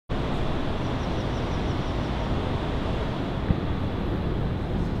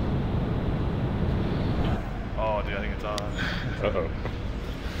Uh-oh.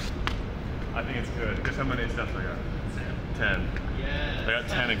 I think it's good. Guess how many steps I got? 10. Yeah. I got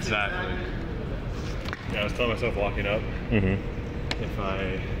 10 exactly. Yeah, I was telling myself walking up, if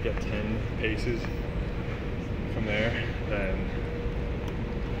I get 10 paces from there, then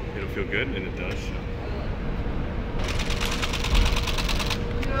it'll feel good, and it does.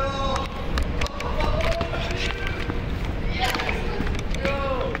 No.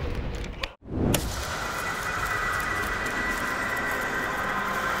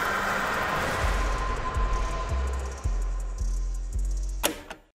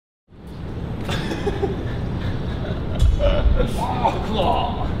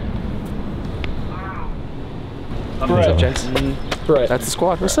 What's up, gents? Brett. That's the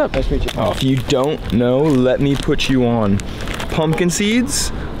squad. What's up? Nice to meet you. If you don't know, let me put you on. Pumpkin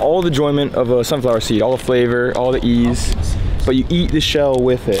seeds, all the enjoyment of a sunflower seed, all the flavor, all the ease, but you eat the shell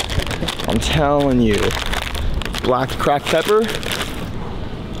with it. I'm telling you. Black cracked pepper.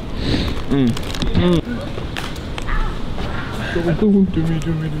 Do me.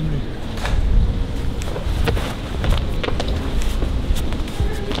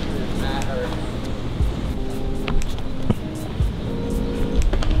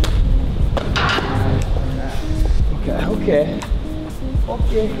 Okay.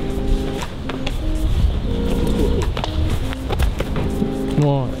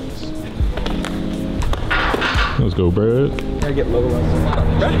 Nice. Let's go, Brett. Gotta get low ones.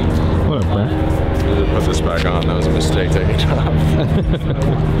 What up, Brett? Put this back on. That was a mistake taking it off.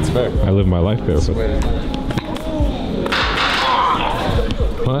 It's fair. I live my life barefoot.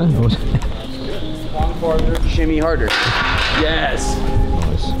 What? Long farther, shimmy harder. Yes.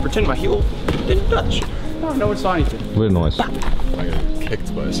 Nice. Pretend my heel didn't touch. Oh, no one saw anything. Really nice. I got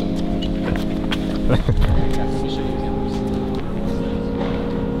kicked by something.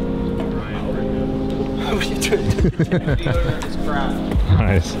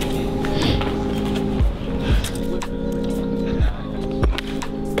 Nice.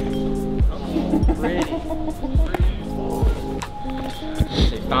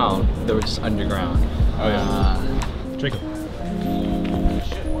 They found they were just underground. Oh yeah. Drink it.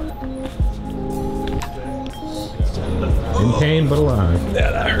 In pain, but alive. Yeah,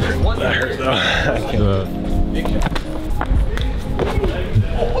 that hurt. That hurt though.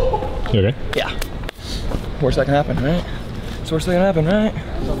 You okay? Yeah. Worst that can happen, right? It's the worst that can happen, right?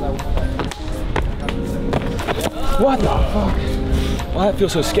 What the fuck? Why that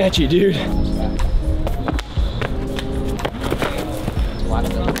feels so sketchy, dude?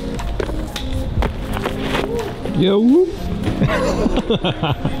 Yo. Whoop.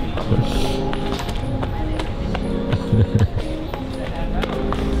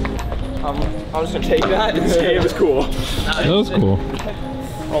 I was gonna take that and say it was cool. That was cool.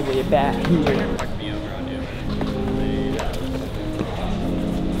 Probably a bat.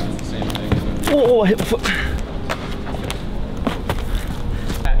 Oh, I hit my foot.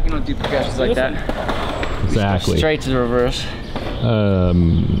 You don't do progressions like that. Exactly. Straight to the reverse.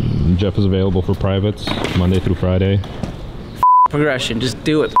 Jeff is available for privates Monday through Friday. Progression, just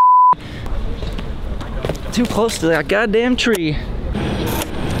do it. Too close to that goddamn tree.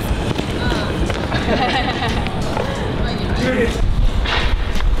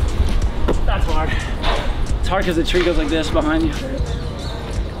 That's hard. It's hard because the tree goes like this behind you.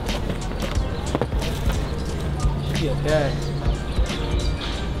 Should be okay.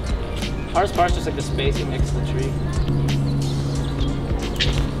 Hardest part's just like the spacing next to the tree.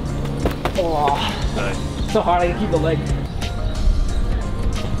 Oh, nice. So hard I can keep the leg.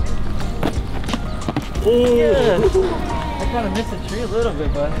 Oh. Yeah. I kind of missed the tree a little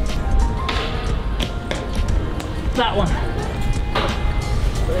bit, but that one.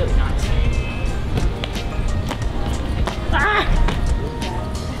 Really nice. Ah!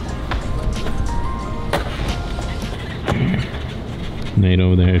 Nate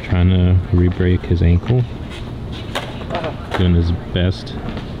over there trying to re-break his ankle. Doing his best.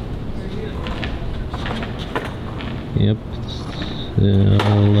 Yep.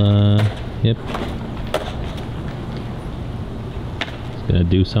 Yep. He's gonna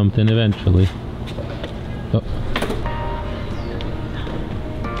do something eventually. Oh.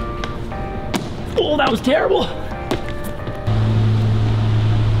 Oh, that was terrible.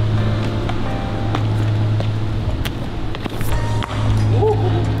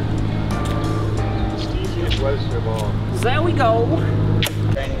 There we go.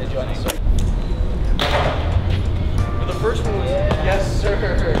 The first one was yes, sir.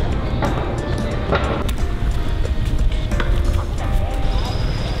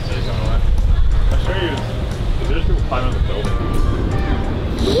 I'll show you. There's people climbing on the building.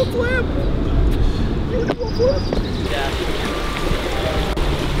 Flip! Yeah.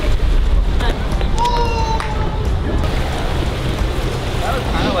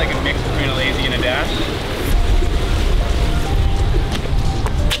 in a dash.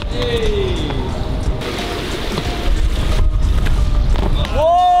 Hey.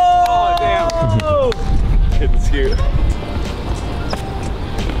 Whoa! Oh, damn. Hit the scoot.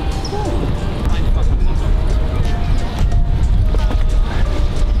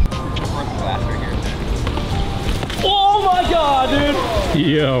 Oh my god, dude!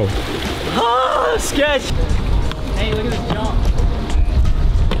 Yo. Ah, sketch! Hey, look at this jump.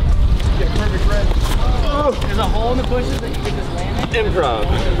 Get perfect red. Oh. There's a hole in the bushes that you can just land in. Improv.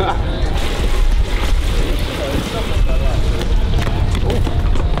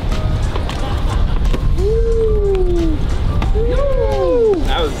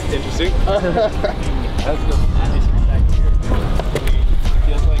 That was interesting. That's the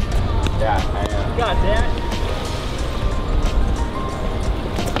feels like. Yeah, I am. God damn it.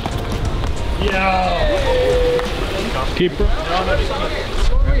 Keep.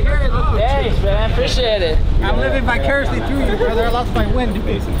 Thanks, man. Appreciate it. I'm living vicariously through you, brother. I lost my wind.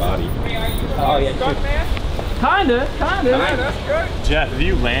 Face and body. Oh, yeah. Kinda. Jeff, if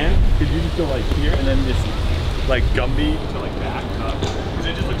you land, could you just go like here and then just like Gumby to like back up? Because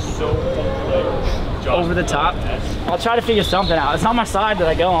it just looks so like Over the top. I'll try to figure something out. It's not my side that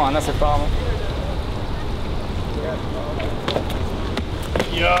I go on. That's the problem.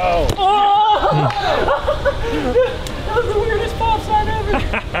 Yo! Oh! That was the weirdest pop sign ever.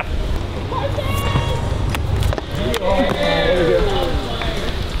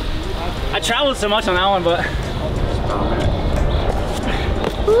 I traveled so much on that one, but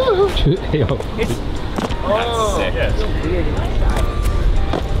it's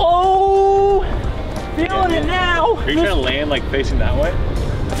oh, feeling it now. Are you trying to land like facing that way?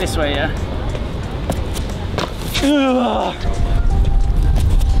 This way, yeah. Ugh.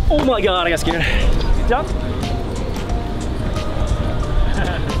 Oh my god, I got scared. Jump.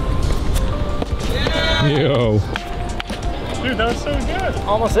 Yo. Dude, that was so good.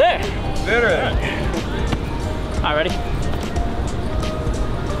 Almost there. Literally. All right, ready?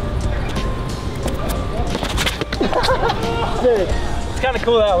 Dude, it's kind of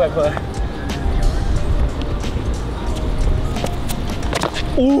cool that way, but.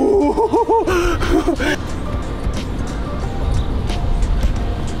 Ooh.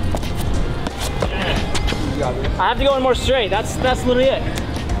 I have to go in more straight. That's literally it.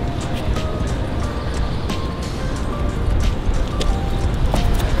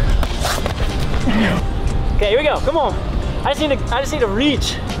 Okay, here we go. Come on. I just need to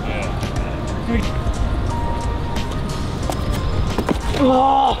reach.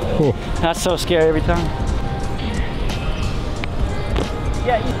 Oh, that's so scary every time.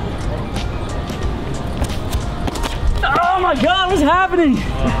 Yeah. Oh my god, what's happening?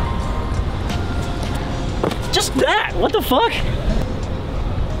 Just that. What the fuck?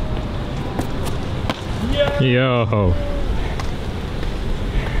 Yo.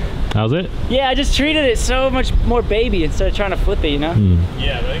 How's it? Yeah, I just treated it so much more baby instead of trying to flip it, you know?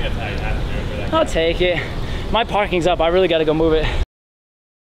 Yeah, but I think that's how you have to do it for that. I'll take it. My parking's up. I really got to go move it.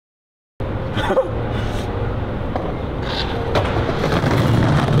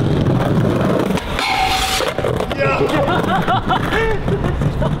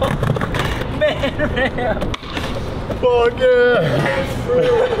 Man. Fuck yeah!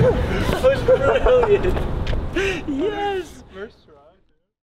 That was brilliant. Yes.